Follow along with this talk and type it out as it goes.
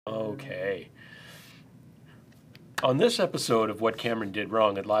Okay. On this episode of What Cameron Did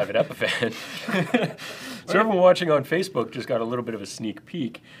Wrong at Live at Epiphan, so everyone watching on Facebook just got a little bit of a sneak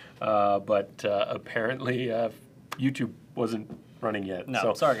peek, but apparently YouTube wasn't running yet. No,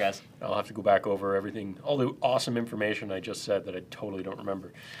 so sorry guys. I'll have to go back over everything, all the awesome information I just said that I totally don't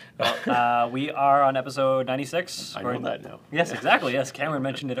remember. We are on episode 96. I know that now. Yes, exactly. Yes, Cameron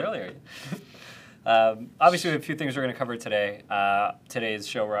mentioned it earlier. Obviously, we have a few things we're going to cover today. Today's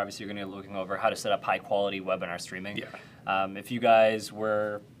show, we're obviously going to be looking over how to set up high-quality webinar streaming. Yeah. If you guys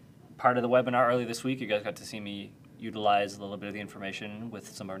were part of the webinar earlier this week, you guys got to see me utilize a little bit of the information with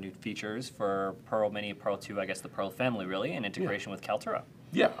some of our new features for Pearl Mini, Pearl 2, I guess the Pearl family, really, and integration with Kaltura.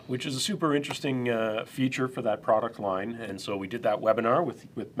 Yeah, which is a super interesting feature for that product line. And so we did that webinar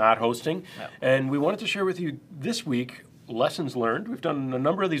with Matt hosting. Yeah. And we wanted to share with you this week lessons learned. We've done a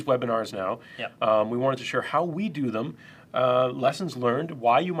number of these webinars now. Yeah. We wanted to share how we do them, lessons learned,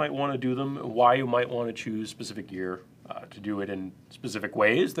 why you might want to do them, why you might want to choose specific gear to do it in specific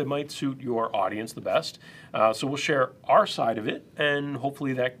ways that might suit your audience the best. So we'll share our side of it, and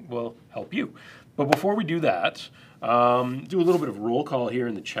hopefully that will help you. But before we do that, do a little bit of roll call here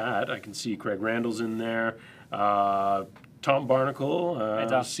in the chat. I can see Craig Randall's in there. Tom Barnacle,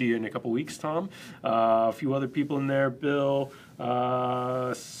 I'll see you in a couple weeks, Tom. A few other people in there, Bill,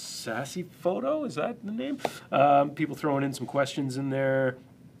 Sassy Photo, is that the name? People throwing in some questions in there.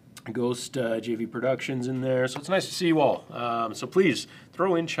 Ghost JV Productions in there, so it's nice to see you all. So please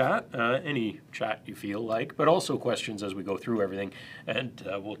throw in chat, any chat you feel like, but also questions as we go through everything, and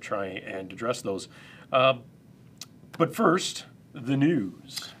we'll try and address those. But first, the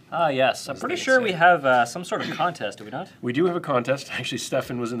news. Yes. I'm pretty sure we have some sort of contest, do we not? We do have a contest. Actually,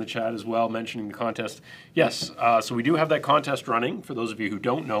 Stefan was in the chat as well mentioning the contest. Yes, so we do have that contest running. For those of you who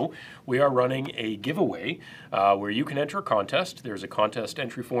don't know, we are running a giveaway where you can enter a contest. There's a contest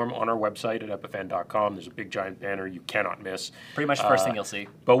entry form on our website at epiphan.com. There's a big giant banner you cannot miss. Pretty much the first thing you'll see.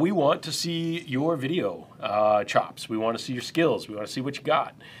 But we want to see your video chops. We want to see your skills. We want to see what you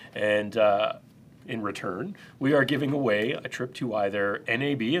got. And in return, we are giving away a trip to either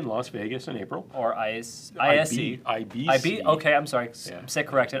NAB in Las Vegas in April. Or ISC. IBC. Okay, I'm sorry. Yeah. Say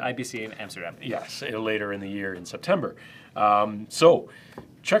corrected. IBC in Amsterdam. Yes, later in the year in September. So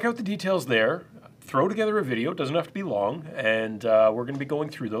check out the details there. Throw together a video. It doesn't have to be long. And we're going to be going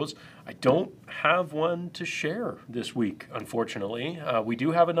through those. I don't have one to share this week, unfortunately. We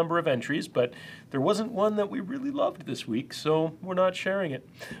do have a number of entries, but there wasn't one that we really loved this week, so we're not sharing it.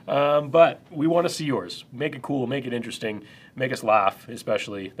 But we want to see yours. Make it cool, make it interesting, make us laugh,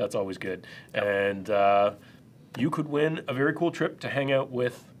 especially. That's always good. And you could win a very cool trip to hang out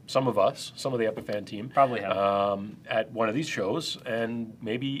with some of us, some of the Epiphan team. Probably have. At one of these shows, and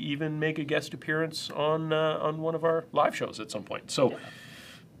maybe even make a guest appearance on one of our live shows at some point. So. Yeah.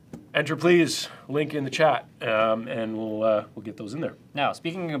 Enter, please. Link in the chat, and we'll get those in there. Now,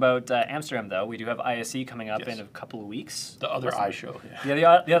 speaking about Amsterdam, though, we do have ISE coming up in a couple of weeks. The other eye show.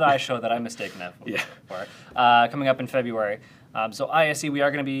 Yeah, the other eye show that I'm mistaken of. Yeah. For coming up in February. So ISE, we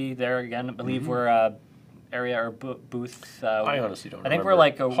are going to be there again. I believe we're area or booth. I honestly don't. I think remember. we're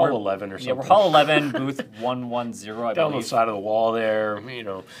like Hall 11 or something. Yeah, we're Hall 11, booth 110. I down believe. the side of the wall there. You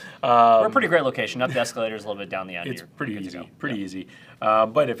know, we're a pretty great location. Up the escalators a little bit down the end. It's pretty easy. Pretty easy.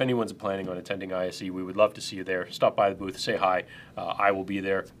 But if anyone's planning on attending ISE, we would love to see you there. Stop by the booth, say hi. I will be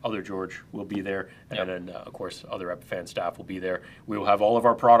there. Other George will be there, and then of course other Epiphan staff will be there. We will have all of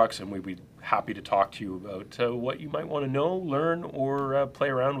our products, and we'd be happy to talk to you about what you might want to know, learn, or play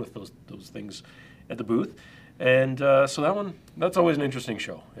around with those things at the booth. And so that's always an interesting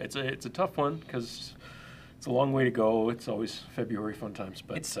show. It's a tough one because it's a long way to go. It's always February fun times,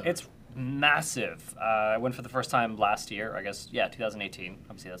 but it's massive. I went for the first time last year, I guess, 2018.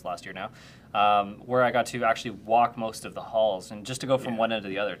 Obviously that's last year now, where I got to actually walk most of the halls, and just to go from one end to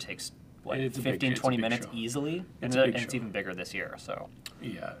the other takes what, 15, 20 minutes show. Easily. And it's even bigger this year. So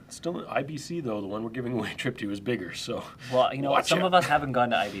yeah, still IBC though. The one we're giving away a trip to is bigger. So well, you know, some of us haven't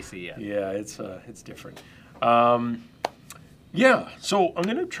gone to IBC yet. Yeah, it's different. Yeah, so I'm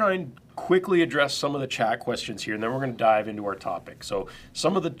going to try and quickly address some of the chat questions here, and then we're going to dive into our topic. So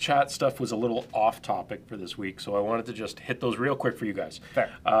some of the chat stuff was a little off topic for this week, so I wanted to just hit those real quick for you guys. Fair.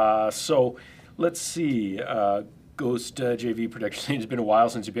 So let's see. Ghost JV Production, it's been a while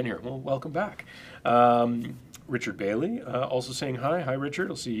since you've been here. Well, welcome back. Richard Bailey also saying hi. Hi, Richard.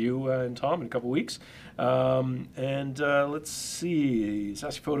 I'll see you and Tom in a couple weeks. And let's see.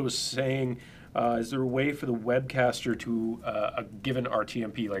 Sassy Photo was saying, is there a way for the webcaster to a given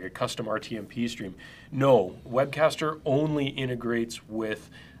RTMP, like a custom RTMP stream? No. Webcaster only integrates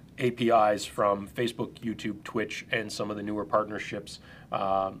with APIs from Facebook, YouTube, Twitch, and some of the newer partnerships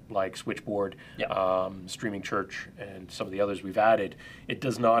like Switchboard, Yep. Streaming Church, and some of the others we've added, it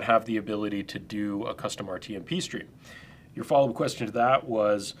does not have the ability to do a custom RTMP stream. Your follow-up question to that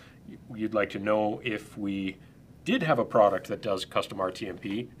was, you'd like to know if we did have a product that does custom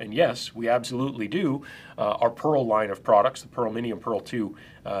RTMP, and yes, we absolutely do. Our Pearl line of products, the Pearl Mini and Pearl 2,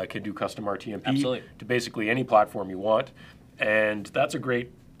 can do custom RTMP Absolutely. to basically any platform you want. And that's a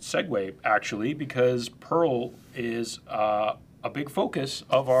great segue, actually, because Pearl is a big focus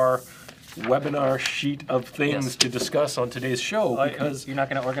of our webinar sheet of things Yes. to discuss on today's show. Because you're not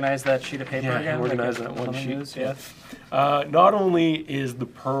going to organize that sheet of paper again? organize like that one on the sheet. news? Yeah. Not only is the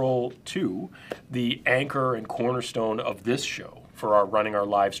Pearl 2 the anchor and cornerstone of this show for running our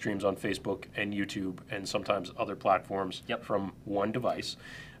live streams on Facebook and YouTube and sometimes other platforms Yep. from one device,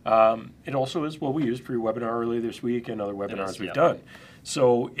 it also is what we used for your webinar earlier this week and other webinars we've yeah. done.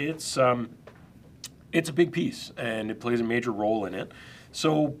 So it's a big piece, and it plays a major role in it.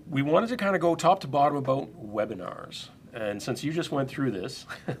 So we wanted to kind of go top to bottom about webinars. And since you just went through this,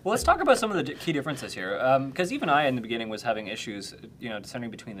 Well, let's talk about some of the key differences here, because even I, in the beginning, was having issues, discerning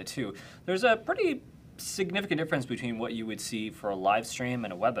between the two. There's a pretty significant difference between what you would see for a live stream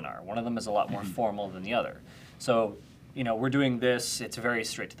and a webinar. One of them is a lot more formal than the other. So, we're doing this, it's very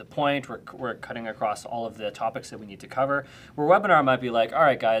straight to the point, we're cutting across all of the topics that we need to cover. Where webinar might be like, all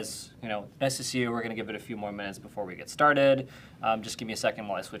right, guys, nice to see you, we're going to give it a few more minutes before we get started. Just give me a second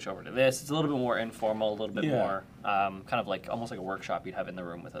while I switch over to this. It's a little bit more informal, a little bit more kind of like, almost like a workshop you'd have in the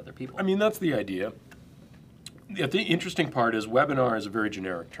room with other people. I mean, that's the idea. The interesting part is webinar is a very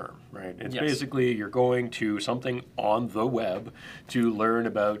generic term, right? It's Yes. basically you're going to something on the web to learn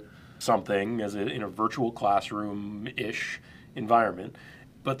about something in a virtual classroom-ish environment.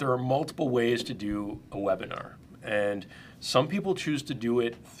 But there are multiple ways to do a webinar. And some people choose to do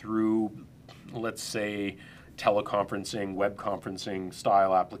it through, let's say, teleconferencing, web conferencing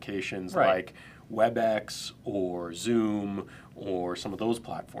style applications Right. like WebEx or Zoom or some of those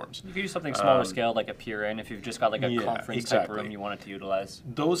platforms. You could use something smaller scale, like a peer-in, if you've just got like a yeah, conference type exactly. room you wanted to utilize.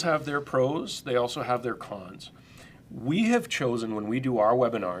 Those have their pros, they also have their cons. We have chosen, when we do our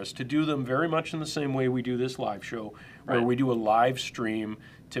webinars, to do them very much in the same way we do this live show, where Right. we do a live stream,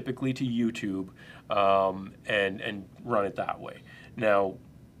 typically to YouTube, and run it that way. Now,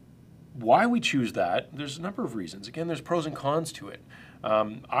 why we choose that, there's a number of reasons. Again, there's pros and cons to it.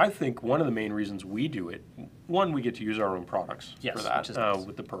 I think one of the main reasons we do it, one, we get to use our own products Yes, for that which is nice.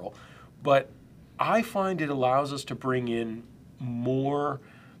 with the Pearl. But I find it allows us to bring in more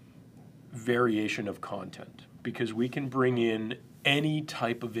variation of content, because we can bring in any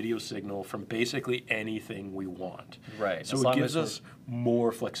type of video signal from basically anything we want. Right. So As it long gives as us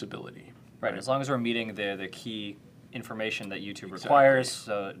more flexibility. Right, as long as we're meeting the key information that YouTube Exactly. requires,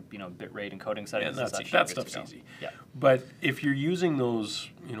 so bitrate encoding settings. Yeah, and that such, you're good to stuff's go. easy. Yeah. But if you're using those,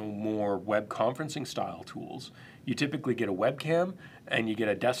 more web conferencing style tools, you typically get a webcam and you get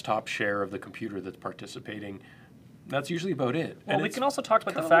a desktop share of the computer that's participating. That's usually about it. Well, And we it's can also talk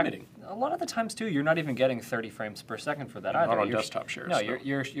about the kinda fact limiting. a lot of the times too, you're not even getting 30 frames per second for that Not either. on You're desktop shares, No, no.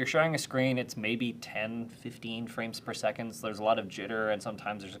 you're sharing a screen. It's maybe 10, 15 frames per second. So there's a lot of jitter, and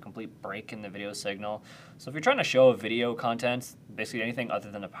sometimes there's a complete break in the video signal. So if you're trying to show a video content, basically anything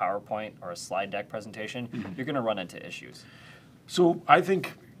other than a PowerPoint or a slide deck presentation, you're going to run into issues. So I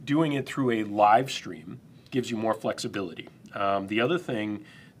think doing it through a live stream gives you more flexibility. The other thing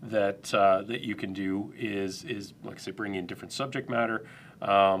that you can do is like I say, bring in different subject matter.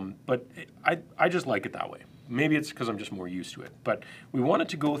 But I just like it that way. Maybe it's because I'm just more used to it. But we wanted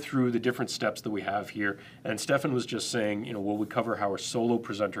to go through the different steps that we have here. And Stefan was just saying, will we cover how a solo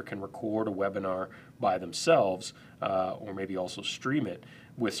presenter can record a webinar by themselves, or maybe also stream it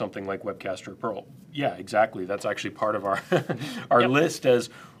with something like Webcaster or Pearl? Yeah, exactly. That's actually part of our our list as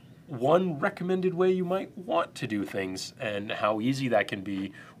one recommended way you might want to do things, and how easy that can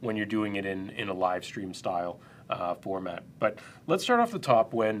be when you're doing it in a live stream style format. But let's start off the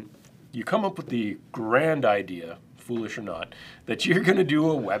top. When you come up with the grand idea, foolish or not, that you're going to do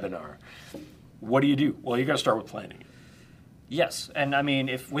a webinar, what do? Well, you got to start with planning it. Yes, and I mean,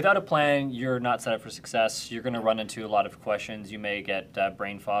 if without a plan, you're not set up for success. You're going to run into a lot of questions. You may get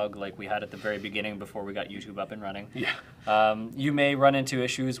brain fog, like we had at the very beginning before we got YouTube up and running. Yeah. You may run into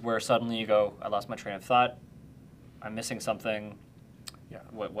issues where suddenly you go, I lost my train of thought. I'm missing something. Yeah.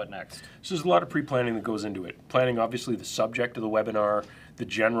 What next? So there's a lot of pre-planning that goes into it. Planning, obviously, the subject of the webinar, the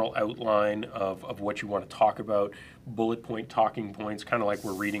general outline of what you want to talk about, bullet point talking points, kind of like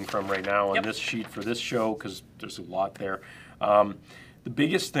we're reading from right now on this sheet for this show, because there's a lot there. The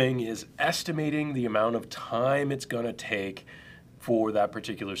biggest thing is estimating the amount of time it's going to take for that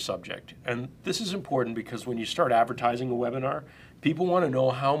particular subject. And this is important because when you start advertising a webinar, People want to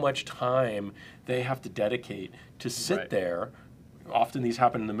know how much time they have to dedicate to sit there. Often these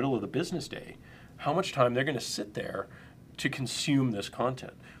happen in the middle of the business day. How much time they're going to sit there to consume this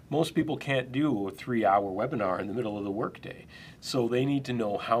content. Most people can't do a 3-hour webinar in the middle of the workday. So they need to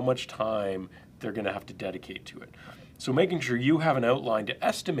know how much time they're going to have to dedicate to it. So making sure you have an outline to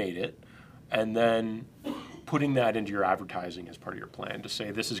estimate it, and then putting that into your advertising as part of your plan to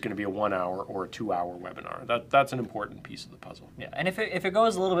say this is going to be a 1-hour or a 2-hour webinar. That's an important piece of the puzzle. Yeah, and if it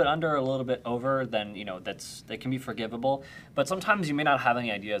goes a little bit under or a little bit over, then that can be forgivable. But sometimes you may not have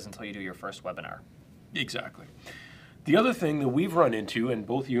any ideas until you do your first webinar. Exactly. The other thing that we've run into, and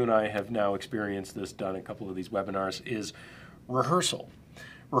both you and I have now experienced this, done a couple of these webinars, is rehearsal.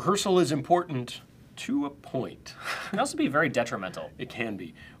 Rehearsal is important to a point. It can also be very detrimental. It can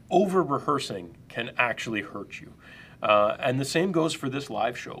be. Over-rehearsing can actually hurt you. And the same goes for this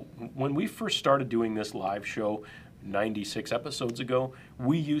live show. When we first started doing this live show 96 episodes ago,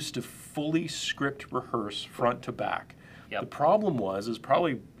 we used to fully script rehearse front to back. Yep. The problem was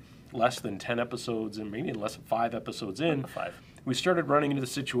probably less than 10 episodes and maybe less than 5 episodes in, we started running into the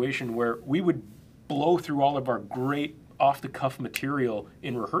situation where we would blow through all of our great off-the-cuff material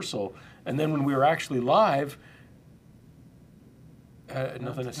in rehearsal, and then when we were actually live,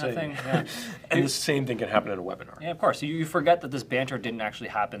 nothing to say. Yeah. And the same thing can happen in a webinar. Yeah, of course. You forget that this banter didn't actually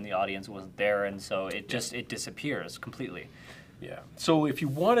happen, the audience wasn't there, and so it disappears completely. Yeah. So if you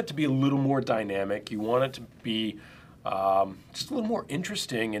want it to be a little more dynamic, you want it to be just a little more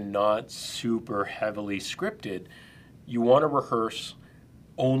interesting and not super heavily scripted, you want to rehearse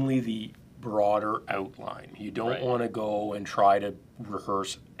only the broader outline. You don't want to go and try to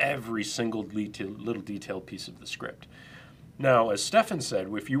rehearse every single little detailed piece of the script. Now, as Stefan said,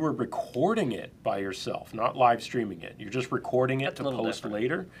 if you were recording it by yourself, not live streaming it, you're just recording it to post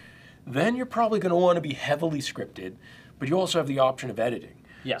later, then you're probably going to want to be heavily scripted, but you also have the option of editing.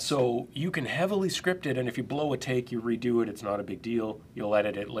 Yes. So you can heavily script it, and if you blow a take, you redo it. It's not a big deal. You'll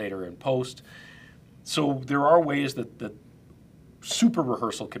edit it later in post. So there are ways that super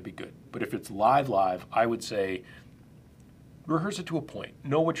rehearsal could be good. But if it's live, I would say rehearse it to a point.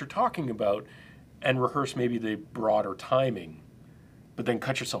 Know what you're talking about, and rehearse maybe the broader timing, but then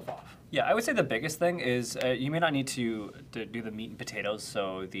cut yourself off. Yeah, I would say the biggest thing is you may not need to do the meat and potatoes,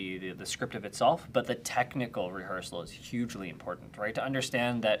 so the script of itself, but the technical rehearsal is hugely important, right? To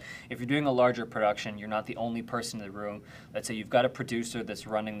understand that if you're doing a larger production, you're not the only person in the room. Let's say you've got a producer that's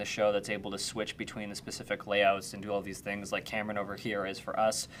running the show that's able to switch between the specific layouts and do all these things like Cameron over here is for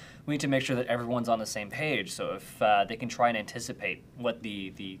us. We need to make sure that everyone's on the same page, so if they can try and anticipate what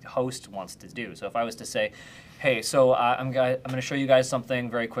the host wants to do. So if I was to say, hey, so I'm going to show you guys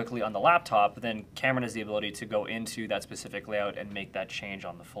something very quickly on the laptop, then Cameron has the ability to go into that specific layout and make that change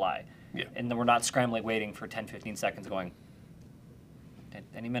on the fly. Yeah. And then we're not scrambling, waiting for 10, 15 seconds going,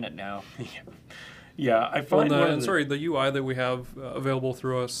 any minute now. Yeah, I find the UI that we have available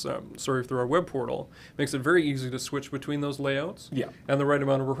through us, through our web portal, makes it very easy to switch between those layouts. Yeah. And the right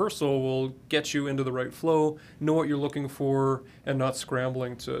amount of rehearsal will get you into the right flow, know what you're looking for, and not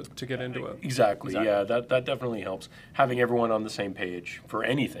scrambling to get into it. Exactly. Yeah, that definitely helps. Having everyone on the same page for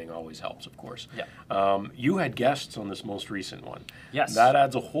anything always helps, of course. Yeah. You had guests on this most recent one. Yes. That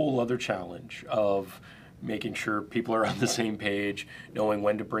adds a whole other challenge of making sure people are on the same page, knowing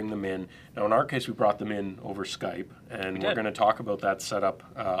when to bring them in. Now, in our case, we brought them in over Skype, and we're going to talk about that setup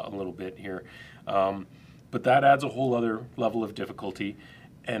a little bit here. But that adds a whole other level of difficulty.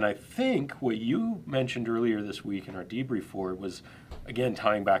 And I think what you mentioned earlier this week in our debrief for it was, again,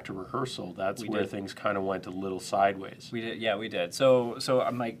 tying back to rehearsal. That's where things kind of went a little sideways. We did, yeah, we did. So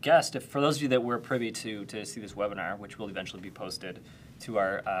my guest, for those of you that were privy to see this webinar, which will eventually be posted to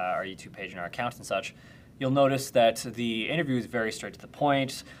our YouTube page and our account and such, you'll notice that the interview is very straight to the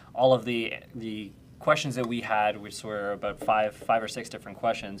point. All of the questions that we had, which were about five or six different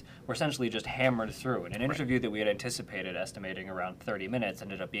questions, were essentially just hammered through. And an interview that we had anticipated estimating around 30 minutes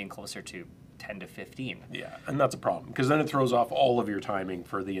ended up being closer to 10 to 15. Yeah, and that's a problem, because then it throws off all of your timing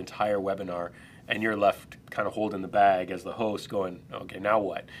for the entire webinar, and you're left kind of holding the bag as the host going, okay, now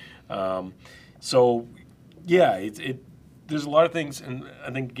what? So, yeah, there's a lot of things, and I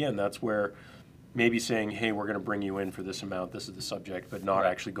think, again, that's where maybe saying, hey, we're going to bring you in for this amount, this is the subject, but not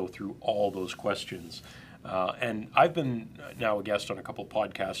actually go through all those questions. And I've been now a guest on a couple of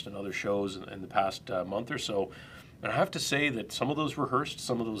podcasts and other shows in the past month or so, and I have to say that some of those rehearsed,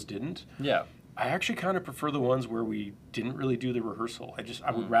 some of those didn't. Yeah. I actually kind of prefer the ones where we didn't really do the rehearsal.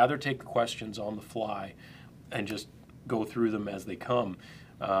 I would rather take the questions on the fly and just go through them as they come.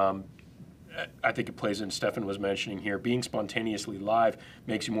 I think it plays in, Stefan was mentioning here, being spontaneously live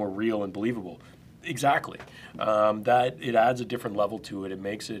makes you more real and believable. Exactly. That it adds a different level to it. It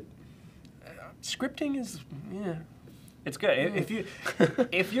makes it scripting is It's good.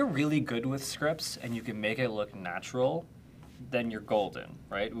 If you're really good with scripts and you can make it look natural, then you're golden,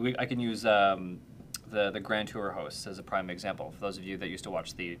 right? I can use the Grand Tour hosts as a prime example. For those of you that used to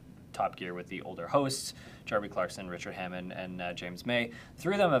watch the Top Gear with the older hosts, Jeremy Clarkson, Richard Hammond, and James May,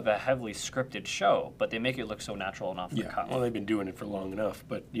 three of them have a heavily scripted show, but they make it look so natural and off the cuff. Well, they've been doing it for long enough,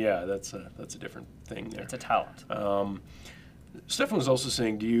 but yeah, that's a different thing there. It's a talent. Stefan was also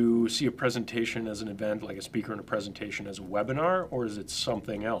saying, do you see a presentation as an event, like a speaker in a presentation as a webinar, or is it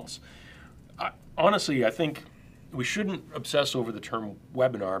something else? Honestly, I think we shouldn't obsess over the term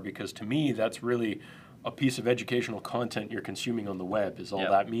webinar, because to me, that's really a piece of educational content you're consuming on the web, is all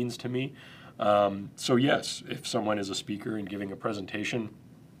that means to me. So yes, if someone is a speaker and giving a presentation,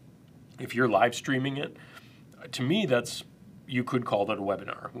 if you're live streaming it, to me, you could call that a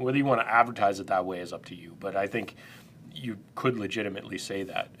webinar. Whether you want to advertise it that way is up to you, but I think you could legitimately say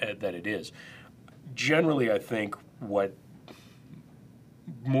that it is. Generally, I think what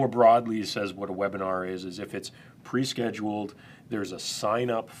more broadly says what a webinar is if it's pre-scheduled, there's a sign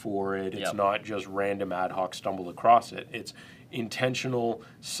up for it, it's not just random ad hoc stumble across it. It's intentional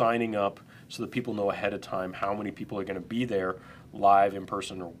signing up so that people know ahead of time how many people are going to be there live, in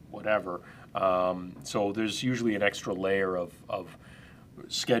person, or whatever. So there's usually an extra layer of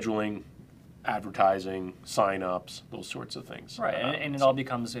scheduling, advertising, sign-ups, those sorts of things. Right, and it all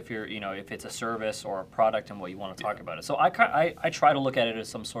becomes if it's a service or a product and what you want to talk about it. So I try to look at it as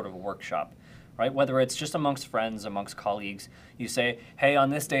some sort of a workshop, right? Whether it's just amongst friends, amongst colleagues, you say, hey, on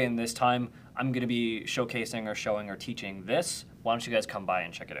this day and this time, I'm going to be showcasing or showing or teaching this. Why don't you guys come by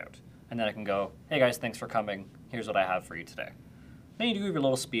and check it out? And then I can go, hey guys, thanks for coming. Here's what I have for you today. Then you do your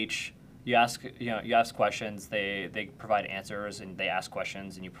little speech. You ask questions, they provide answers, and they ask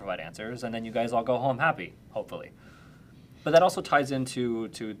questions, and you provide answers, and then you guys all go home happy, hopefully. But that also ties into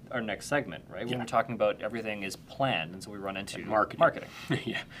our next segment, right? When we're talking about everything is planned, and so we run into marketing.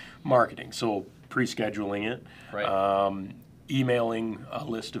 Marketing. So pre-scheduling it, right? Emailing a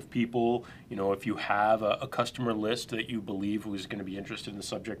list of people. If you have a customer list that you believe was going to be interested in the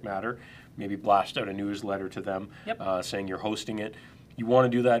subject matter, maybe blast out a newsletter to them saying you're hosting it. You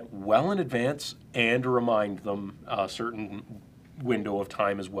want to do that well in advance and remind them a certain window of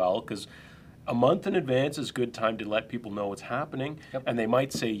time as well, because a month in advance is a good time to let people know what's happening, and they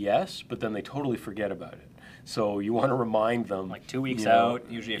might say yes, but then they totally forget about it. So you want to remind them. Like 2 weeks out,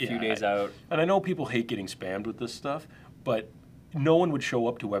 usually a few days out. And I know people hate getting spammed with this stuff, but no one would show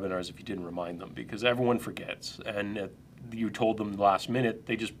up to webinars if you didn't remind them, because everyone forgets. And you told them last minute,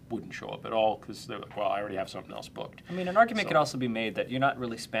 they just wouldn't show up at all because they're like, well, I already have something else booked. I mean, an argument could also be made that you're not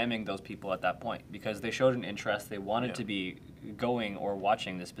really spamming those people at that point because they showed an interest, they wanted to be going or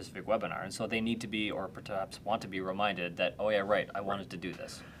watching this specific webinar, and so they need to be, or perhaps want to be reminded that, oh yeah, right, I wanted to do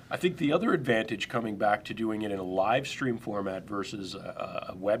this. I think the other advantage coming back to doing it in a live stream format versus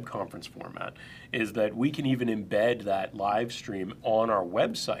a web conference format is that we can even embed that live stream on our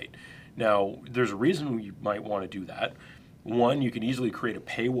website. Now, there's a reason you might want to do that. One, you can easily create a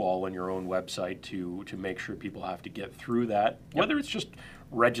paywall on your own website to make sure people have to get through that, whether it's just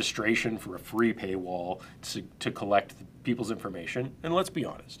registration for a free paywall to collect people's information. And let's be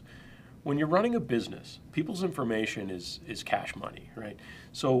honest, when you're running a business, people's information is cash money, right?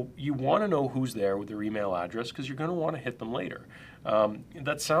 So you want to know who's there with their email address because you're going to want to hit them later.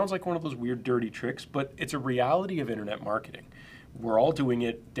 That sounds like one of those weird, dirty tricks, but it's a reality of internet marketing. We're all doing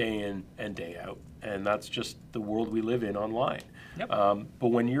it day in and day out, and that's just the world we live in online. But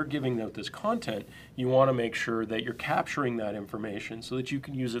when you're giving out this content, you want to make sure that you're capturing that information so that you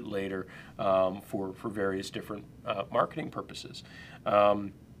can use it later for various different marketing purposes.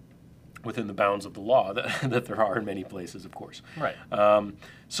 Within the bounds of the law that there are in many places, of course. Right.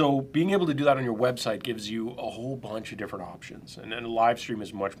 So being able to do that on your website gives you a whole bunch of different options, and a live stream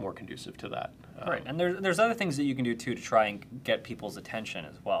is much more conducive to that. Right, and there's other things that you can do too to try and get people's attention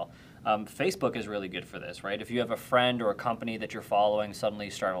as well. Facebook is really good for this, right? If you have a friend or a company that you're following,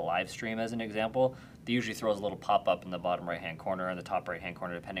 suddenly start a live stream as an example, they usually throws a little pop-up in the bottom right-hand corner and the top right-hand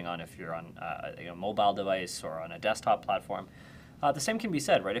corner, depending on if you're on a mobile device or on a desktop platform. The same can be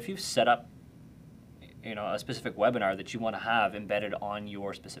said, right? If you've set up a specific webinar that you want to have embedded on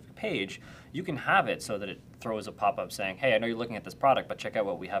your specific page, you can have it so that it throws a pop-up saying, hey, I know you're looking at this product, but check out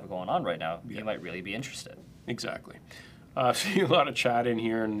what we have going on right now. You might really be interested. Exactly. I see a lot of chat in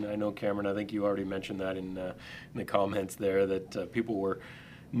here, and I know, Cameron, I think you already mentioned that in the comments there, that people were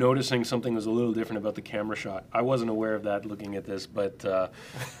noticing something was a little different about the camera shot. I wasn't aware of that looking at this, but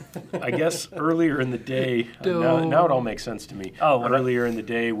I guess earlier in the day, now it all makes sense to me. Oh, earlier in the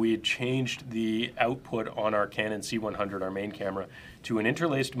day, we had changed the output on our Canon C100, our main camera, to an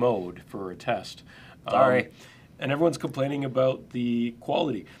interlaced mode for a test. Sorry. And everyone's complaining about the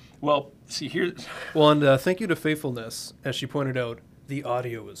quality. Well, see here. Well, and thank you to Faithfulness, as she pointed out, the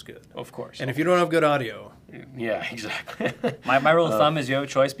audio is good. Of course. And if you don't have good audio, yeah, exactly. My rule of thumb is you have a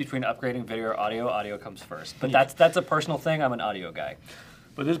choice between upgrading video or audio. Audio comes first. But that's a personal thing. I'm an audio guy.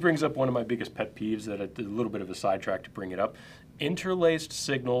 But this brings up one of my biggest pet peeves that I did a little bit of a sidetrack to bring it up. Interlaced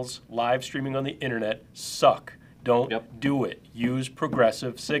signals live streaming on the internet suck. Don't do it. Use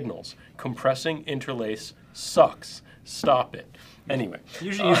progressive signals. Compressing interlace sucks. Stop it. Anyway.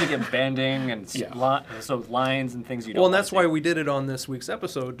 Usually you get banding and so lines and things you don't well, and that's why we did it on this week's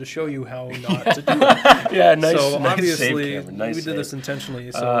episode to show you how not to do it. Yeah, nice. So nice obviously save, nice we save. did this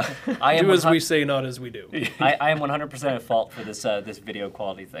intentionally. So I am do as we say, not as we do. I am 100% at fault for this this video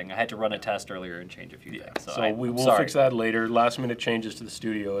quality thing. I had to run a test earlier and change a few things. So we will fix that later. Last minute changes to the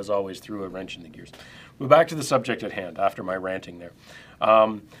studio, as always, threw a wrench in the gears. We're back to the subject at hand after my ranting there.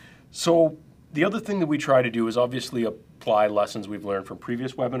 So the other thing that we try to do is obviously apply lessons we've learned from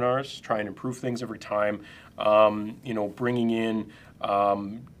previous webinars, try and improve things every time, you know, bringing in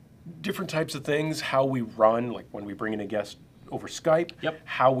different types of things, how we run, like when we bring in a guest over Skype,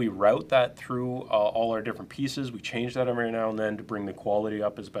 how we route that through all our different pieces. We change that every now and then to bring the quality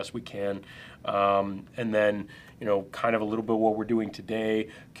up as best we can. And then, you know, kind of a little bit what we're doing today,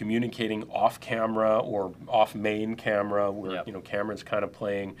 communicating off camera or off main camera, where, you know, Cameron's kind of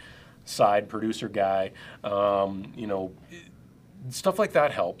playing side producer guy. You know, stuff like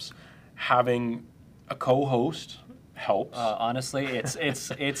that helps. Having a co-host helps. Honestly,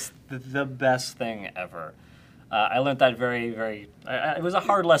 it's the best thing ever. I learned that it was a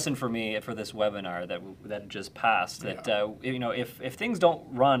hard lesson for me for this webinar that just passed. That you know, if things don't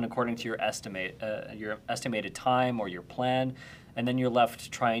run according to your estimated time or your plan, and then you're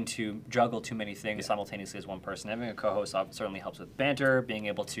left trying to juggle too many things simultaneously as one person, having a co-host certainly helps with banter, being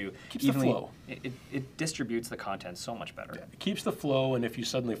able to keeps the flow. It distributes the content so much better. Yeah, it keeps the flow, and if you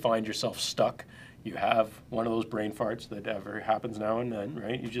suddenly find yourself stuck, you have one of those brain farts that ever happens now and then,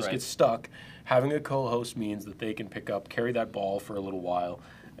 right? You just get stuck. Having a co-host means that they can pick up, carry that ball for a little while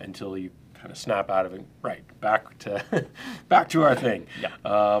until you kind of snap out of it. Right, back to our thing.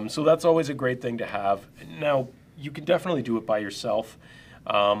 So that's always a great thing to have. Now, you can definitely do it by yourself.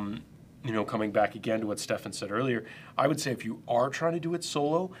 You know, coming back again to what Stefan said earlier, I would say if you are trying to do it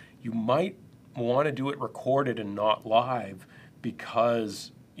solo, you might want to do it recorded and not live,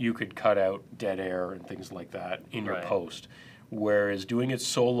 because you could cut out dead air and things like that in your post. Whereas doing it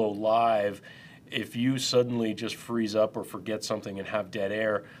solo live, if you suddenly just freeze up or forget something and have dead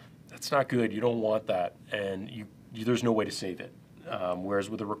air, that's not good. You don't want that, and there's no way to save it. Whereas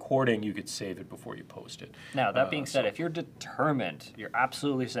with a recording, you could save it before you post it. Now, that being said, if you're determined, you're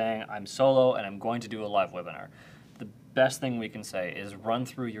absolutely saying, I'm solo and I'm going to do a live webinar, the best thing we can say is run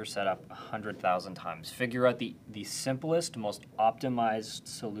through your setup 100,000 times. Figure out the simplest, most optimized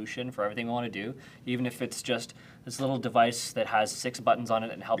solution for everything you want to do, even if it's just this little device that has 6 buttons on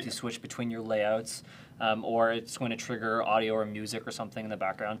it and helps you switch between your layouts, or it's going to trigger audio or music or something in the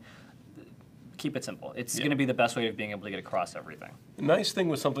background. Keep it simple. It's going to be the best way of being able to get across everything. The nice thing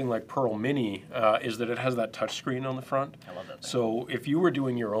with something like Pearl Mini is that it has that touch screen on the front. I love that thing. So if you were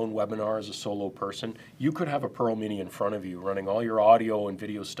doing your own webinar as a solo person, you could have a Pearl Mini in front of you running all your audio and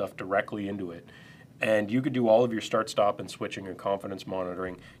video stuff directly into it. And you could do all of your start, stop, and switching and confidence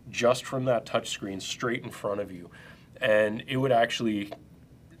monitoring just from that touch screen straight in front of you. And it would actually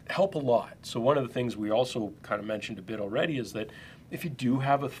help a lot. So one of the things we also kind of mentioned a bit already is that if you do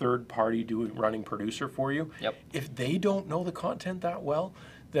have a third party running producer for you, if they don't know the content that well,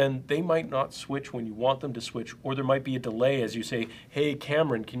 then they might not switch when you want them to switch, or there might be a delay as you say, hey,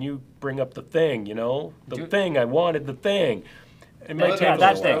 Cameron, can you bring up the thing, you know? The thing, I wanted the thing. It might take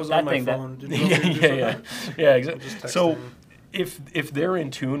that thing. I was on my phone. Yeah, exactly. So if they're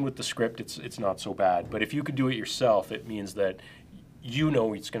in tune with the script, it's not so bad. But if you could do it yourself, it means that you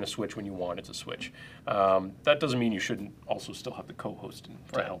know it's going to switch when you want it to switch. That doesn't mean you shouldn't also still have the co-host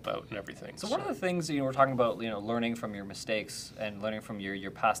to help out and everything. So one of the things, you know, we're talking about, you know, learning from your mistakes and learning from your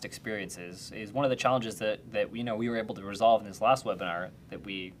past experiences is one of the challenges that you know we were able to resolve in this last webinar that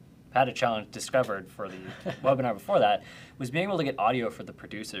we had a challenge discovered for the webinar before that, was being able to get audio for the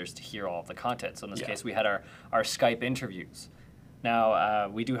producers to hear all of the content. So in this case, we had our Skype interviews. Now,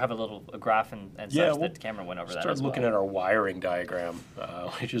 we do have a graph and such that Cameron went over that as well. Start looking at our wiring diagram,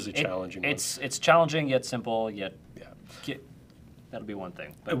 which is a challenging one. It's challenging, yet simple, yet That'll be one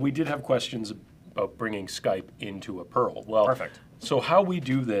thing. But And we did have questions about bringing Skype into a Pearl. Well, perfect. So how we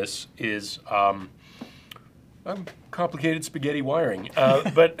do this is complicated spaghetti wiring,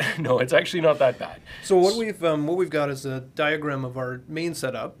 but no, it's actually not that bad. So what we've got is a diagram of our main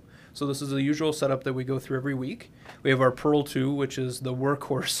setup. So this is the usual setup that we go through every week. We have our Pearl 2, which is the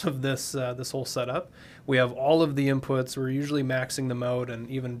workhorse of this this whole setup. We have all of the inputs. We're usually maxing them out and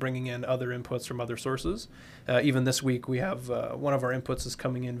even bringing in other inputs from other sources. Even this week, we have one of our inputs is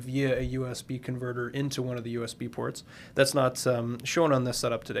coming in via a USB converter into one of the USB ports. That's not shown on this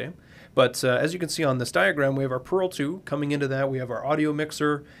setup today. But as you can see on this diagram, we have our Pearl 2 coming into that. We have our audio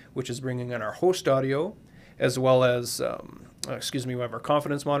mixer, which is bringing in our host audio, as well as, we have our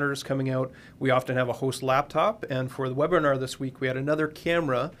confidence monitors coming out. We often have a host laptop, and for the webinar this week, we had another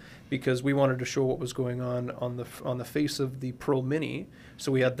camera because we wanted to show what was going on the face of the Pearl Mini.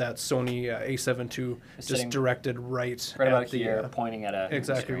 So we had that Sony A7 II just directed right about at the here, pointing at a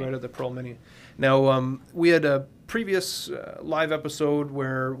exactly screen. right at the Pearl Mini. Now we had a previous live episode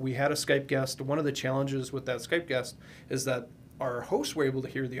where we had a Skype guest. One of the challenges with that Skype guest is that our hosts were able to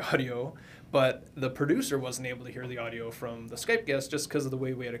hear the audio, but the producer wasn't able to hear the audio from the Skype guest just because of the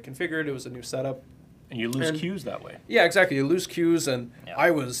way we had it configured. It was a new setup. And you lose cues that way. Yeah, exactly. You lose cues, and Yeah.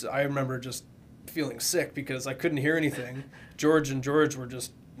 I remember just feeling sick because I couldn't hear anything. George were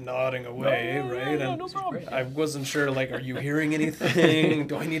just nodding away, right? No, and no problem. I wasn't sure, like, are you hearing anything?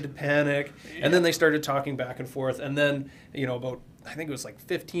 Do I need to panic? And then they started talking back and forth, and then, about, I think it was like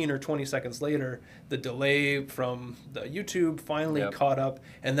 15 or 20 seconds later, the delay from the YouTube finally caught up,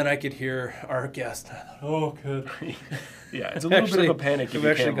 and then I could hear our guest. Oh, good. Yeah, it's a little bit of a panic if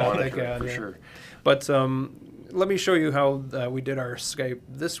you can't monitor it, that for yeah. sure. But let me show you how we did our Skype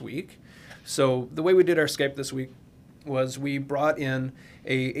this week. So the way we did our Skype this week was we brought in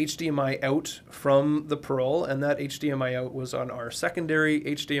a HDMI out from the Pearl, and that HDMI out was on our secondary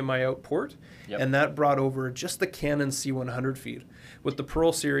HDMI out port, and that brought over just the Canon C100 feed. With the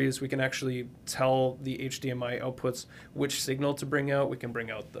Pearl series, we can actually tell the HDMI outputs which signal to bring out. We can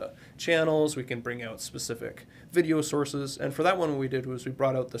bring out the channels, we can bring out specific video sources, and for that one what we did was we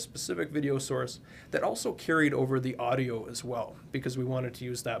brought out the specific video source that also carried over the audio as well, because we wanted to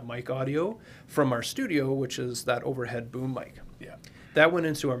use that mic audio from our studio, which is that overhead boom mic. Yeah. That went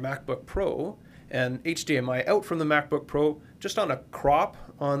into our MacBook Pro, and HDMI out from the MacBook Pro, just on a crop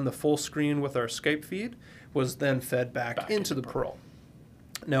on the full screen with our Skype feed, was then fed back into the Pearl.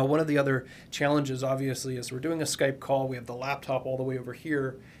 Now, one of the other challenges, obviously, is we're doing a Skype call. We have the laptop all the way over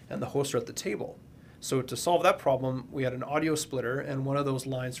here, and the hosts are at the table. So to solve that problem, we had an audio splitter, and one of those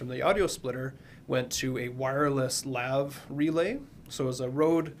lines from the audio splitter went to a wireless lav relay. So it was a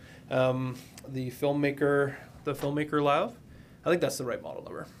Rode, the filmmaker lav. I think that's the right model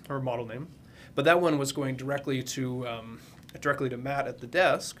number or model name. But that one was going directly to Matt at the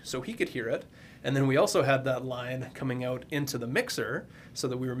desk, so he could hear it. And then we also had that line coming out into the mixer, so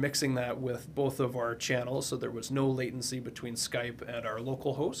that we were mixing that with both of our channels, so there was no latency between Skype and our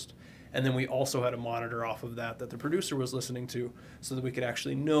local host. And then we also had a monitor off of that the producer was listening to, so that we could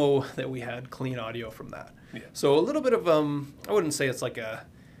actually know that we had clean audio from that. Yeah. So a little bit of, I wouldn't say it's like a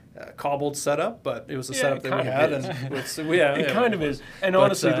cobbled setup, but it was a setup that we had, and it kind of is. And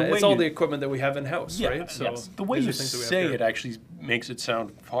honestly, the way it's all the equipment that we have in house, right? So the way you say it actually makes it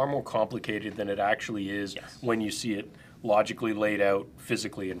sound far more complicated than it actually is when you see it logically laid out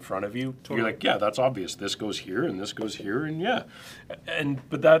physically in front of you. Totally. You're like, yeah, that's obvious. This goes here and this goes here, and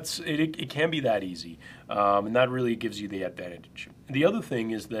but that's it. It can be that easy, and that really gives you the advantage. The other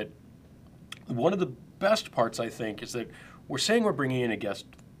thing is that one of the best parts, I think, is that we're saying we're bringing in a guest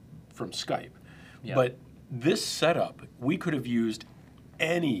from Skype, but this setup, we could have used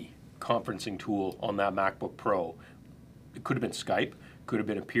any conferencing tool on that MacBook Pro. It could have been Skype, could have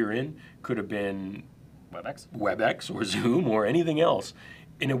been Epiphan, could have been WebEx or Zoom or anything else,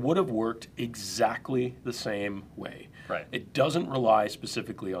 and it would have worked exactly the same way. Right. It doesn't rely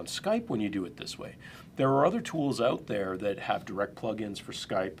specifically on Skype when you do it this way. There are other tools out there that have direct plugins for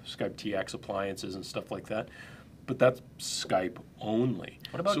Skype TX appliances and stuff like that, but that's Skype only.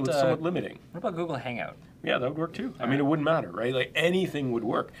 What about, so it's somewhat limiting. What about Google Hangout? Yeah, that would work too. I mean, it wouldn't matter, right? Like anything would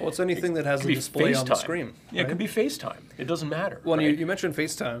work. Well, it's anything that has a display on the screen. Yeah, it could be FaceTime. It doesn't matter. Well, right? you mentioned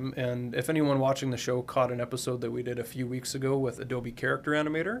FaceTime, and if anyone watching the show caught an episode that we did a few weeks ago with Adobe Character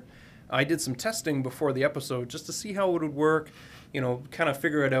Animator, I did some testing before the episode just to see how it would work, kind of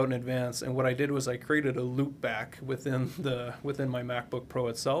figure it out in advance. And what I did was I created a loop back within my MacBook Pro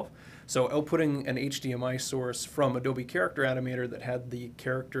itself. So outputting an HDMI source from Adobe Character Animator that had the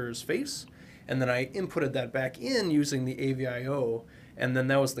character's face, and then I inputted that back in using the AVIO, and then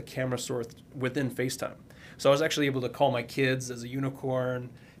that was the camera source within FaceTime. So I was actually able to call my kids as a unicorn,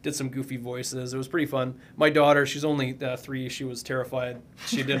 did some goofy voices. It was pretty fun. My daughter, she's only 3. She was terrified.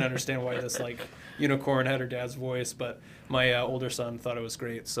 She didn't understand why this like unicorn had her dad's voice, but my older son thought it was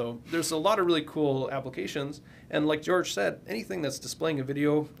great. So there's a lot of really cool applications. And like George said, anything that's displaying a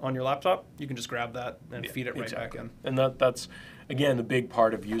video on your laptop, you can just grab that and feed it right back in. And that's, again, the big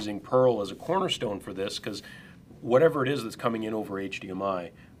part of using Pearl as a cornerstone for this, because whatever it is that's coming in over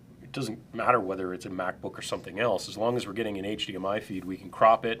HDMI, it doesn't matter whether it's a MacBook or something else. As long as we're getting an HDMI feed, we can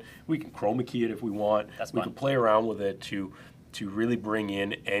crop it, we can chroma key it if we want, we can play around with it to really bring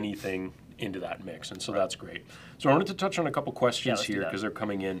in anything into that mix, and so that's great. So I wanted to touch on a couple questions here because they're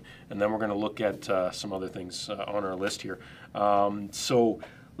coming in, and then we're going to look at some other things on our list here. So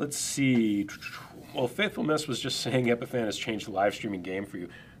let's see. Well, Faithful Miss was just saying Epiphan has changed the live streaming game for you.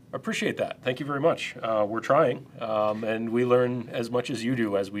 I appreciate that. Thank you very much. We're trying, and we learn as much as you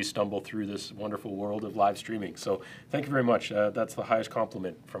do as we stumble through this wonderful world of live streaming. So thank you very much. That's the highest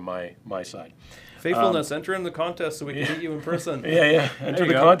compliment from my side. Faithfulness, enter in the contest so we can meet you in person. Yeah. Enter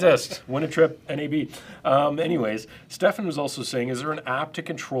the contest. Win a trip, NAB. Anyways, Stefan was also saying, is there an app to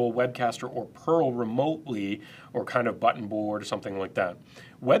control Webcaster or Pearl remotely, or kind of button board or something like that?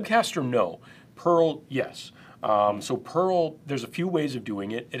 Webcaster, no. Pearl, yes. So Pearl, there's a few ways of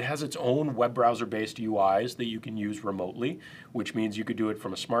doing it. It has its own web browser-based UIs that you can use remotely, which means you could do it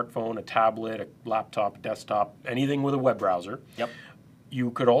from a smartphone, a tablet, a laptop, a desktop, anything with a web browser. Yep.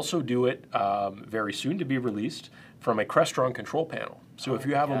 You could also do it very soon to be released from a Crestron control panel. So if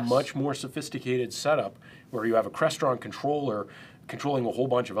you have a much more sophisticated setup where you have a Crestron controller controlling a whole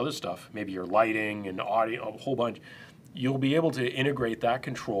bunch of other stuff, maybe your lighting and audio, a whole bunch, you'll be able to integrate that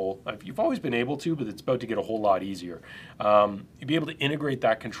control. You've always been able to, but it's about to get a whole lot easier. You'll be able to integrate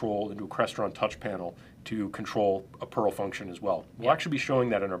that control into a Crestron touch panel to control a Pearl function as well. We'll actually be showing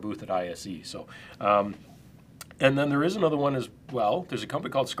that in our booth at ISE. So. And then there is another one as well. There's a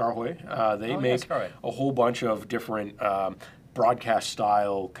company called Scarhoy. They make a whole bunch of different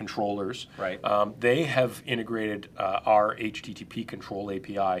broadcast-style controllers. Right. They have integrated our HTTP control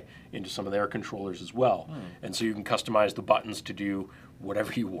API into some of their controllers as well. And so you can customize the buttons to do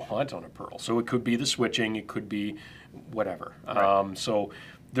whatever you want on a Pearl. So it could be the switching, it could be whatever. Right. So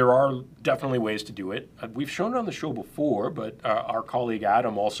there are definitely ways to do it. We've shown it on the show before, but our colleague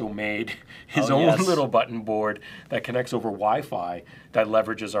Adam also made his own little button board that connects over Wi-Fi that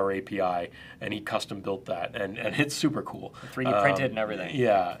leverages our API, and he custom built that, and it's super cool. 3D printed and everything.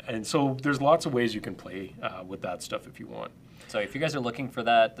 Yeah, and so there's lots of ways you can play with that stuff if you want. So if you guys are looking for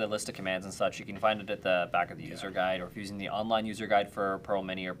that, the list of commands and such, you can find it at the back of the user guide, or if you're using the online user guide for Pearl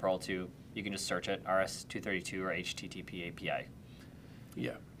Mini or Pearl 2, you can just search it, RS-232 or HTTP API.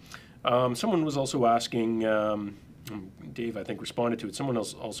 Yeah. Someone was also asking, Dave I think responded to it, someone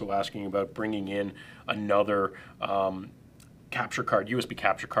else also asking about bringing in another capture card, USB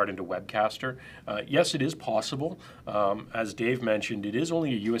capture card into Webcaster. Yes, it is possible. As Dave mentioned, it is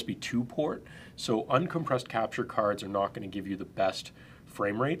only a USB 2 port, so uncompressed capture cards are not going to give you the best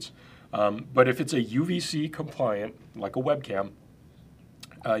frame rates. But if it's a UVC compliant, like a webcam,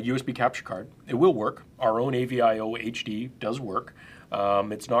 USB capture card, it will work. Our own AVIO HD does work.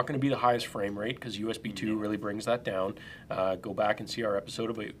 It's not going to be the highest frame rate because USB 2 really brings that down. Go back and see our episode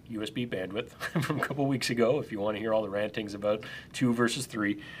of USB bandwidth from a couple weeks ago if you want to hear all the rantings about 2 versus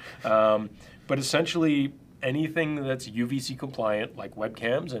 3. But essentially, anything that's UVC compliant, like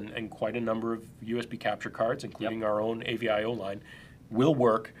webcams and quite a number of USB capture cards, including our own AVIO line, will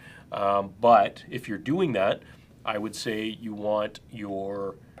work. But if you're doing that, I would say you want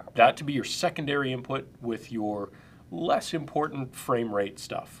that to be your secondary input with your less important frame rate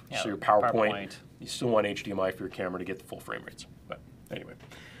stuff. So your PowerPoint, you still want HDMI for your camera to get the full frame rates. But anyway,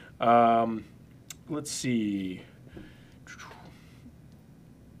 let's see.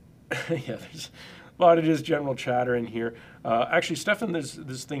 Yeah, there's a lot of just general chatter in here. Actually, Stefan, there's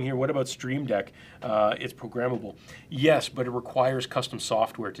this thing here. What about Stream Deck? It's programmable. Yes, but it requires custom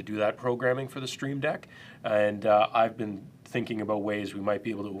software to do that programming for the Stream Deck. And I've been thinking about ways we might be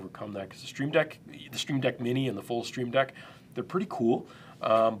able to overcome that, because the Stream Deck Mini and the full Stream Deck, they're pretty cool,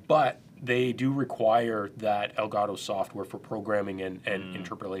 but they do require that Elgato software for programming and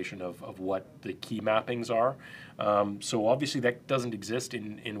interpolation of what the key mappings are. So obviously that doesn't exist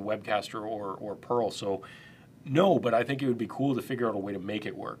in Webcaster or Pearl. So no, but I think it would be cool to figure out a way to make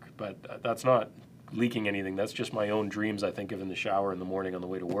it work. But that's not leaking anything. That's just my own dreams I think of in the shower in the morning on the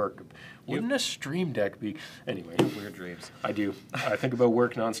way to work. Wouldn't a Stream Deck be? Anyway. Weird dreams. I do. I think about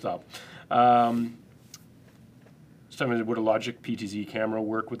work nonstop. Would a Logic PTZ camera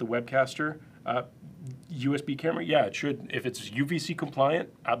work with the Webcaster? USB camera, yeah, it should. If it's UVC compliant,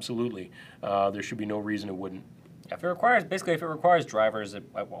 absolutely. There should be no reason it wouldn't. Yeah, if it requires drivers, it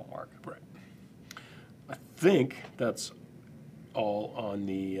won't work. Right. I think that's all on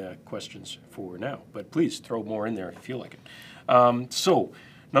the questions for now, but please throw more in there if you feel like it. So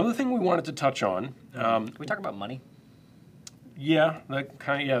another thing we wanted to touch on. Can we talk about money? Yeah,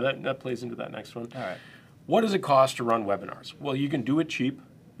 that plays into that next one. All right. What does it cost to run webinars? Well, you can do it cheap,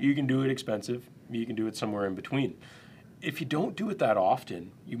 you can do it expensive, you can do it somewhere in between. If you don't do it that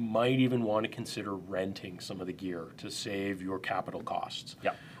often, you might even want to consider renting some of the gear to save your capital costs.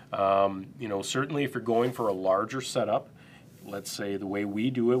 Yeah. You know, certainly if you're going for a larger setup, let's say the way we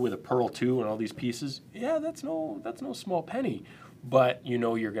do it with a Pearl 2 and all these pieces, yeah, that's no small penny. But you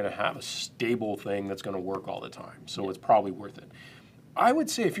know you're going to have a stable thing that's going to work all the time, so it's probably worth it. I would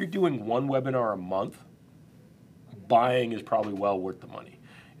say if you're doing one webinar a month, buying is probably well worth the money.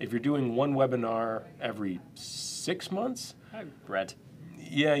 If you're doing one webinar every 6 months, Rent.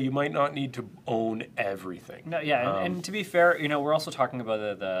 yeah, you might not need to own everything. No, yeah, and to be fair, you know, we're also talking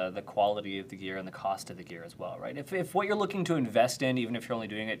about the quality of the gear and the cost of the gear as well, right? If what you're looking to invest in, even if you're only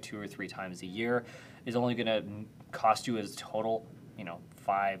doing it 2 or 3 times a year, is only going to cost you as total, you know,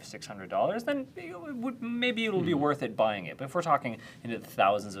 $500-600, then maybe it'll be worth it buying it. But if we're talking into the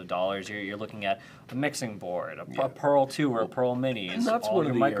thousands of dollars, you're looking at a mixing board, a Pearl 2 or a Pearl Mini, And that's all one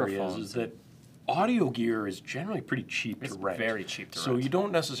your of the microphones. areas is that audio gear is generally pretty cheap to rent. Very cheap to So rent. you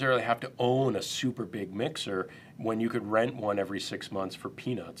don't necessarily have to own a super big mixer when you could rent one every 6 months for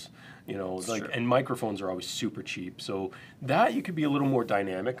peanuts. You know, and microphones are always super cheap. So that you could be a little more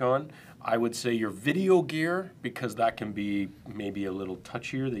dynamic on. I would say your video gear, because that can be maybe a little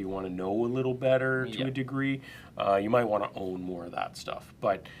touchier, that you want to know a little better to a degree. You might want to own more of that stuff.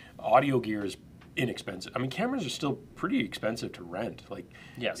 But audio gear is inexpensive. I mean, cameras are still pretty expensive to rent. Like,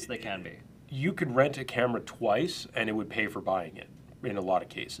 Yes, they can be. you could rent a camera twice and it would pay for buying it in a lot of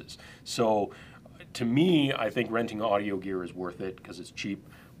cases. So to me, I think renting audio gear is worth it because it's cheap,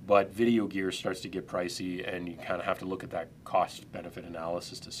 but video gear starts to get pricey and you kind of have to look at that cost-benefit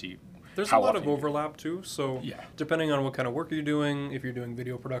analysis to see There's how a lot of often you- overlap too, so depending on what kind of work you're doing, if you're doing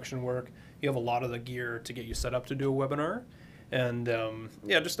video production work, you have a lot of the gear to get you set up to do a webinar. And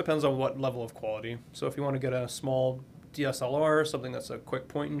it just depends on what level of quality. So if you want to get a small DSLR, something that's a quick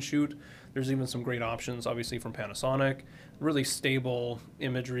point and shoot, there's even some great options, obviously from Panasonic. Really stable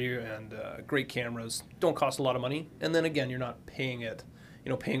imagery and great cameras. Don't cost a lot of money. And then again, you're not paying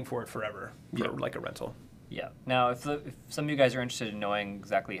for it forever, like a rental. Yeah. Now, if some of you guys are interested in knowing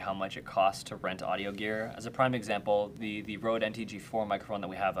exactly how much it costs to rent audio gear, as a prime example, the Rode NTG4 microphone that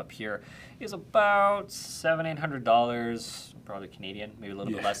we have up here is about $700-800, probably Canadian, maybe a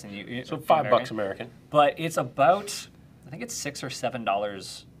little bit less than you. So $5 American. But it's about, I think it's $6 or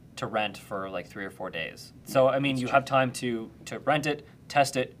 $7 to rent for like 3 or 4 days. So I mean, you have time to rent it,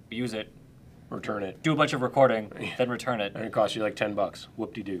 test it, use it, Return it. do a bunch of recording, then return it. And it costs you like $10.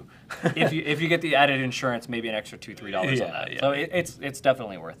 Whoop-de-doo. if you get the added insurance, maybe an extra $2-3 on that. So it's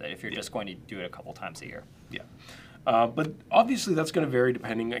definitely worth it if you're just going to do it a couple times a year. Yeah. But obviously that's going to vary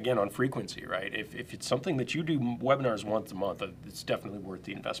depending, again, on frequency, right? If it's something that you do webinars once a month, it's definitely worth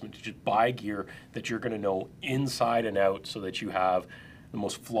the investment to just buy gear that you're going to know inside and out so that you have the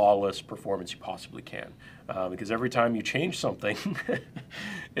most flawless performance you possibly can. Because every time you change something,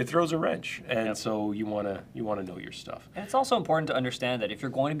 it throws a wrench. And so you want to know your stuff. And it's also important to understand that if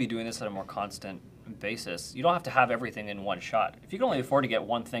you're going to be doing this at a more constant basis, you don't have to have everything in one shot. If you can only afford to get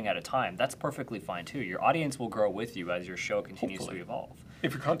one thing at a time, that's perfectly fine too. Your audience will grow with you as your show continues to evolve.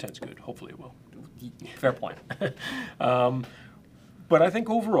 If your content's good, hopefully it will. Fair point. But I think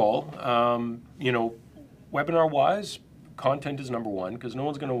overall, webinar-wise, content is number one because no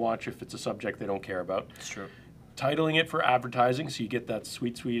one's going to watch if it's a subject they don't care about. It's true. Titling it for advertising so you get that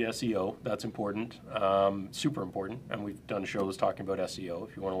sweet SEO. That's important, super important. And we've done shows talking about SEO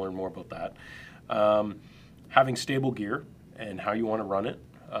if you want to learn more about that. Having stable gear and how you want to run it,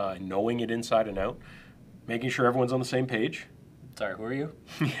 knowing it inside and out, making sure everyone's on the same page. Sorry, who are you?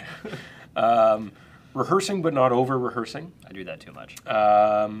 Rehearsing but not over-rehearsing. I do that too much.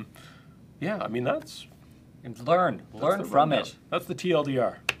 I mean, that's... Learn from it. That's the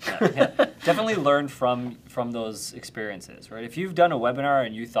TLDR. Definitely learn from those experiences, right? If you've done a webinar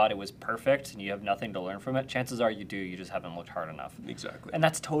and you thought it was perfect and you have nothing to learn from it, chances are you do. You just haven't looked hard enough. Exactly. And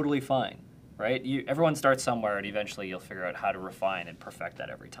that's totally fine, right? Everyone starts somewhere, and eventually you'll figure out how to refine and perfect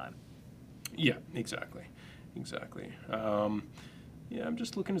that every time. Yeah, exactly. Yeah, I'm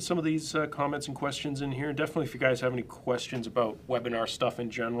just looking at some of these comments and questions in here. Definitely, if you guys have any questions about webinar stuff in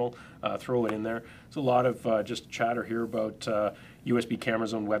general, throw it in there. There's a lot of just chatter here about USB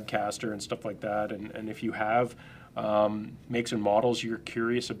cameras on Webcaster and stuff like that. And if you have makes and models you're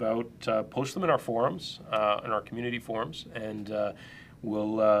curious about, post them in our forums, in our community forums, and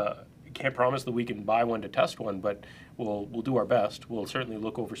we'll can't promise that we can buy one to test one, but we'll do our best. We'll certainly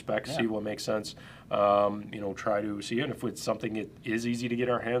look over specs, see what makes sense, try to see it. And if it's something it is easy to get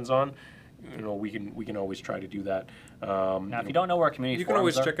our hands on, we can always try to do that. Now, if you don't know where our community you can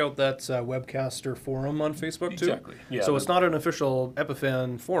always check out that Webcaster forum on Facebook too. Exactly. Yeah. So it's not an official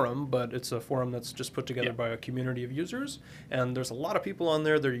Epiphan forum, but it's a forum that's just put together by a community of users. And there's a lot of people on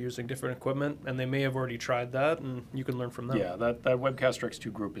there that are using different equipment, and they may have already tried that, and you can learn from them. Yeah, that Webcaster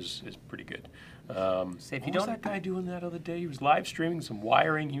X2 group is pretty good. So if you what was that guy doing that other day? He was live streaming some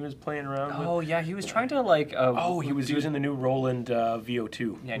wiring he was playing around with. Oh yeah, he was trying to like. He was using the new Roland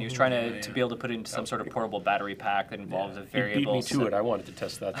VO2. Yeah, and he was trying to be able to put it into some sort of portable battery pack that involves a variable. He beat me to it. I wanted to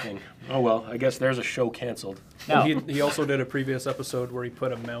test that thing. Oh well, I guess there's a show canceled. Now, he also did a previous episode where he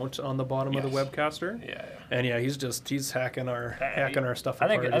put a mount on the bottom of the Webcaster. Yeah. And he's hacking our stuff apart.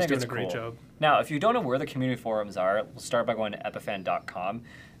 I think he's doing it's a great cool. job. Now, if you don't know where the community forums are, we'll start by going to epiphan.com.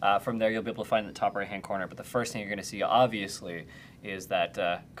 From there, you'll be able to find the top right-hand corner. But the first thing you're going to see, obviously, is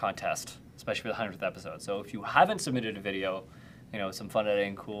that contest, especially for the 100th episode. So if you haven't submitted a video, some fun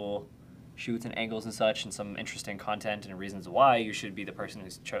editing, cool shoots and angles and such, and some interesting content and reasons why you should be the person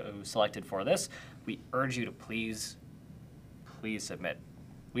who's selected for this, we urge you to please submit.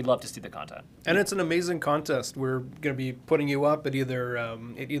 We'd love to see the content. And it's an amazing contest. We're going to be putting you up at either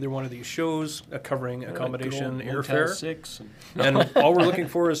one of these shows, covering accommodation, airfare. 6 and all we're looking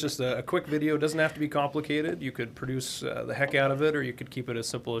for is just a quick video. It doesn't have to be complicated. You could produce the heck out of it, or you could keep it as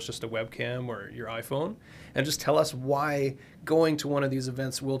simple as just a webcam or your iPhone. And just tell us why going to one of these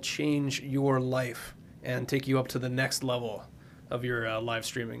events will change your life and take you up to the next level of your live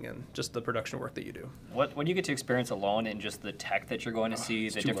streaming and just the production work that you do. What you get to experience alone in just the tech that you're going to see,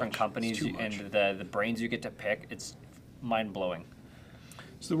 the different companies and the brains you get to pick, it's mind-blowing.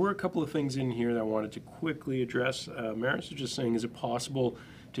 So there were a couple of things in here that I wanted to quickly address. Maris was just saying, is it possible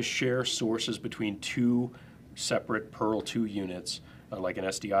to share sources between two separate Pearl 2 units, like an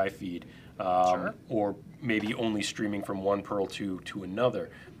SDI feed, or maybe only streaming from one Pearl 2 to another?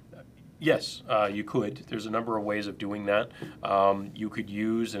 Yes, you could. There's a number of ways of doing that. You could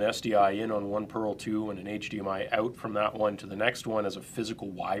use an SDI in on one Pearl 2 and an HDMI out from that one to the next one as a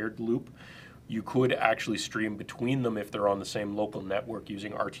physical wired loop. You could actually stream between them if they're on the same local network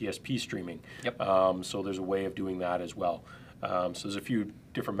using RTSP streaming. Yep. So there's a way of doing that as well. So there's a few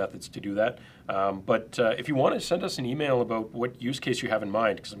different methods to do that. But if you want to send us an email about what use case you have in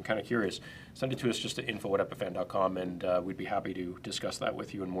mind, because I'm kind of curious, send it to us just at info@epiphan.com, and we'd be happy to discuss that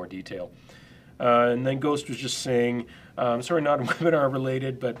with you in more detail. And then Ghost was just saying, sorry, not webinar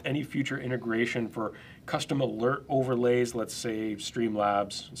related, but any future integration for custom alert overlays, let's say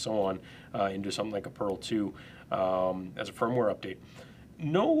Streamlabs and so on, into something like a Pearl 2 as a firmware update.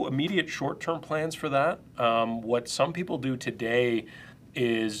 No immediate short-term plans for that. What some people do today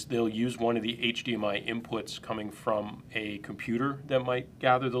is they'll use one of the HDMI inputs coming from a computer that might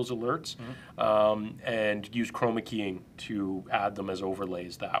gather those alerts, and use chroma keying to add them as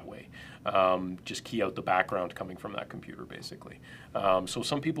overlays that way. Just key out the background coming from that computer, basically. So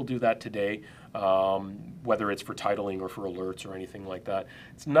some people do that today, whether it's for titling or for alerts or anything like that.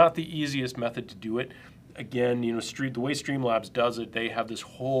 It's not the easiest method to do it. Again, the way Streamlabs does it, they have this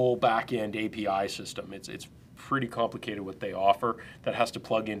whole back-end API system. It's pretty complicated what they offer that has to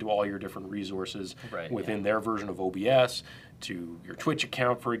plug into all your different resources within their version of OBS, to your Twitch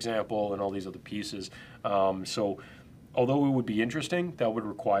account, for example, and all these other pieces. So although it would be interesting, that would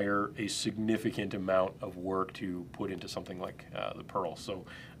require a significant amount of work to put into something like the Pearl. So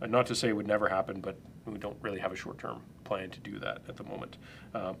not to say it would never happen, but we don't really have a short-term plan to do that at the moment.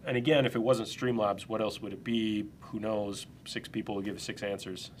 And again, if it wasn't Streamlabs, what else would it be? Who knows? 6 people will give 6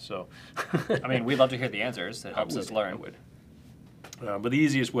 answers. So, I mean, we'd love to hear the answers. It helps us learn. But the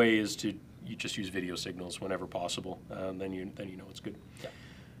easiest way is you just use video signals whenever possible. Then you know it's good. Yeah.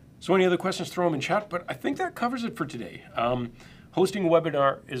 So any other questions, throw them in chat. But I think that covers it for today. Hosting a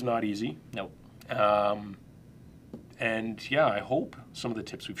webinar is not easy. Nope. And yeah, I hope some of the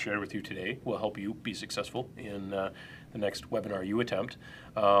tips we've shared with you today will help you be successful in the next webinar you attempt.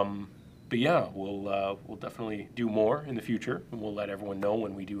 But yeah, we'll definitely do more in the future, and we'll let everyone know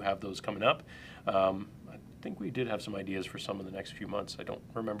when we do have those coming up. I think we did have some ideas for some in the next few months. I don't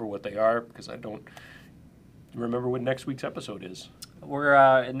remember what they are because I don't remember what next week's episode is.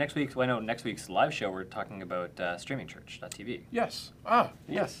 We're next week's live show. We're talking about streamingchurch.tv. Yes.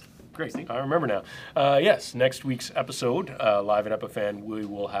 Yes. Great. I remember now. Yes, next week's episode, live at Epiphan, we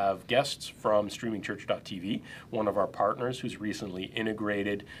will have guests from streamingchurch.tv, one of our partners who's recently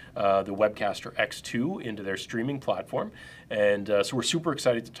integrated the Webcaster X2 into their streaming platform. And so we're super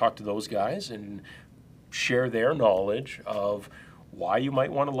excited to talk to those guys and share their knowledge of why you might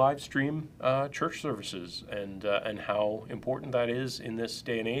want to live stream church services and how important that is in this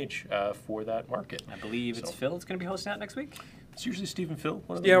day and age for that market. I believe it's Phil that's going to be hosting that next week. It's usually Steve and Phil.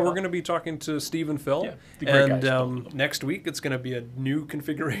 Yeah, we're going to be talking to Steve and Phil. Yeah, the great guys, and next week it's going to be a new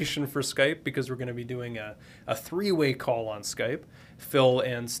configuration for Skype because we're going to be doing a three-way call on Skype. Phil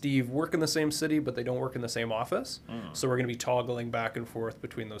and Steve work in the same city, but they don't work in the same office. So we're going to be toggling back and forth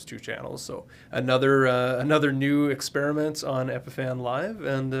between those two channels. So another new experiment on Epiphan Live,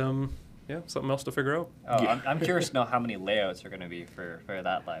 and yeah, something else to figure out. Oh, yeah. I'm curious to know how many layouts are going to be for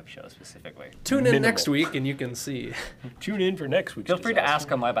that live show specifically. Tune in next week and you can see. Tune in for next week. Feel free to ask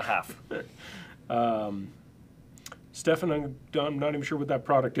on my behalf. Stefan, I'm not even sure what that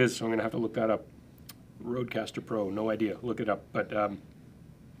product is, so I'm going to have to look that up. Rodecaster Pro, no idea. Look it up. But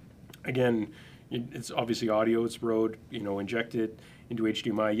again, it's obviously audio. It's Rode, injected into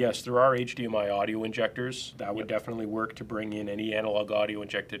HDMI. Yes, there are HDMI audio injectors. That would definitely work to bring in any analog audio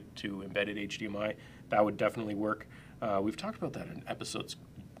injected to embedded HDMI. That would definitely work. We've talked about that in episodes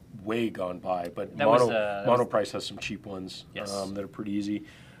way gone by, but Monoprice has some cheap ones that are pretty easy.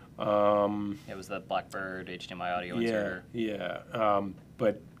 It was the Blackbird HDMI audio inserter. Yeah.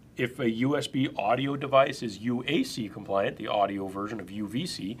 But if a USB audio device is UAC compliant, the audio version of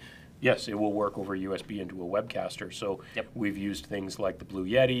UVC, yes, it will work over USB into a webcaster. So we've used things like the Blue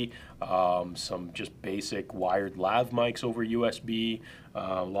Yeti, some just basic wired lav mics over USB.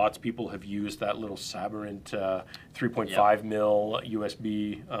 Lots of people have used that little Saberent 3.5 mil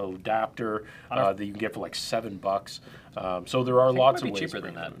USB adapter that you can get for like $7. So there are lots of ways. Cheaper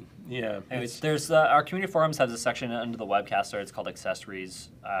than that. Yeah. Anyways, there's our community forums has a section under the Webcaster. It's called Accessories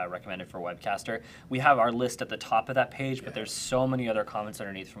Recommended for Webcaster. We have our list at the top of that page, but there's so many other comments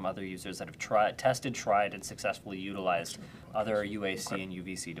underneath from other users that have tried, and successfully utilized other UAC and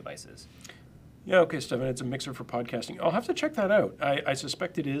UVC devices. Yeah, okay, Stefan, it's a mixer for podcasting. I'll have to check that out. I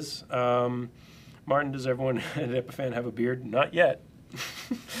suspect it is. Martin, does everyone at Epiphan have a beard? Not yet.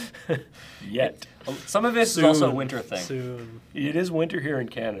 Yet. Some of it is also a winter thing. Soon. It is winter here in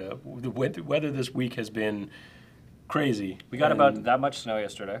Canada. The weather this week has been crazy. We got about that much snow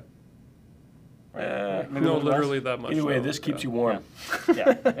yesterday. No, literally that much. Anyway, this keeps you warm.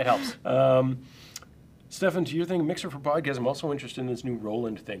 Yeah, it helps. Stefan, to your thing, mixer for podcast, I'm also interested in this new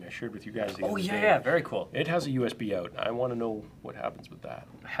Roland thing I shared with you guys the other day. Yeah, very cool. It has a USB out. I want to know what happens with that.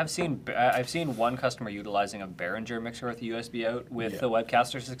 I've seen one customer utilizing a Behringer mixer with a USB out with the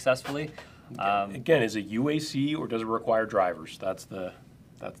Webcaster successly. Again, is it UAC or does it require drivers? That's the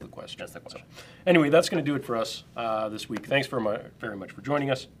question. That's the question. So, anyway, that's going to do it for us this week. Thanks very much for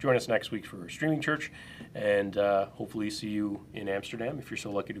joining us. Join us next week for Streaming Church, and hopefully see you in Amsterdam if you're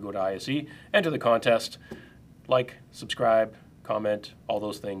so lucky to go to ISE. Enter the contest. Like, subscribe, comment, all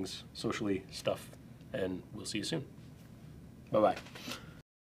those things, socially stuff, and we'll see you soon. Bye-bye.